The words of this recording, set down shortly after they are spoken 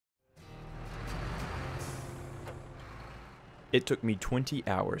It took me 20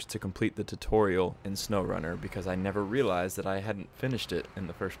 hours to complete the tutorial in Snowrunner because I never realized that I hadn't finished it in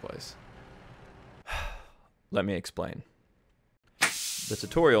the first place. Let me explain. The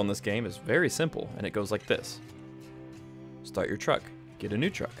tutorial in this game is very simple, and it goes like this. Start your truck, get a new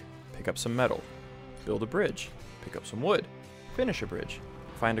truck, pick up some metal, build a bridge, pick up some wood, finish a bridge,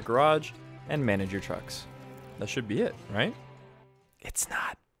 find a garage, and manage your trucks. That should be it, right? It's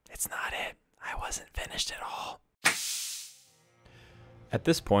not it. I wasn't finished at all. At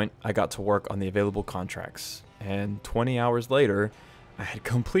this point, I got to work on the available contracts, and 20 hours later, I had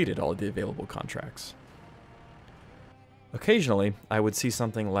completed all of the available contracts. Occasionally, I would see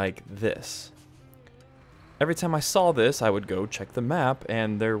something like this. Every time I saw this, I would go check the map,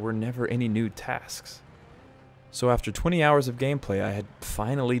 and there were never any new tasks. So after 20 hours of gameplay, I had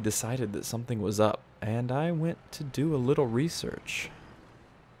finally decided that something was up, and I went to do a little research.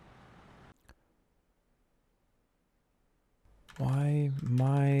 Why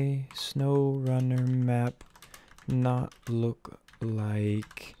my Snowrunner map not look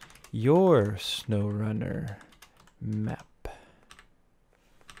like your Snowrunner map?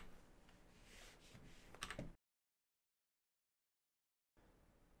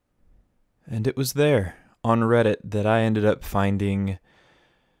 And it was there, on Reddit, that I ended up finding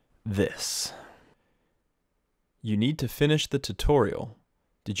this. You need to finish the tutorial.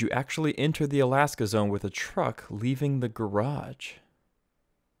 Did you actually enter the Alaska zone with a truck leaving the garage?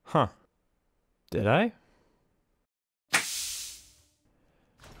 Huh. Did I?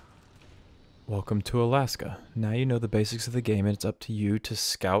 Welcome to Alaska. Now you know the basics of the game, and it's up to you to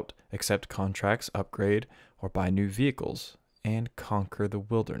scout, accept contracts, upgrade, or buy new vehicles, and conquer the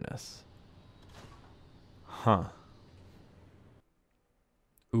wilderness. Huh.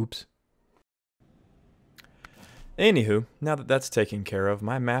 Oops. Anywho, now that that's taken care of,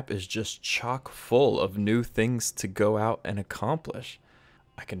 my map is just chock full of new things to go out and accomplish.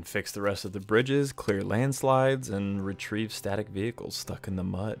 I can fix the rest of the bridges, clear landslides, and retrieve static vehicles stuck in the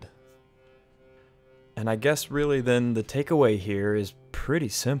mud. And I guess really then the takeaway here is pretty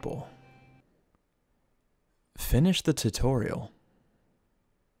simple. Finish the tutorial.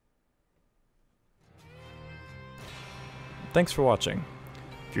 Thanks for watching.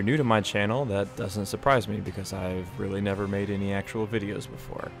 If you're new to my channel, that doesn't surprise me because I've really never made any actual videos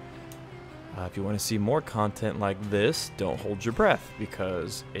before. If you want to see more content like this, don't hold your breath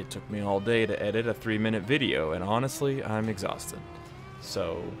because it took me all day to edit a 3-minute video, and honestly, I'm exhausted.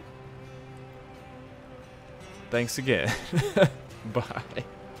 So, thanks again. Bye.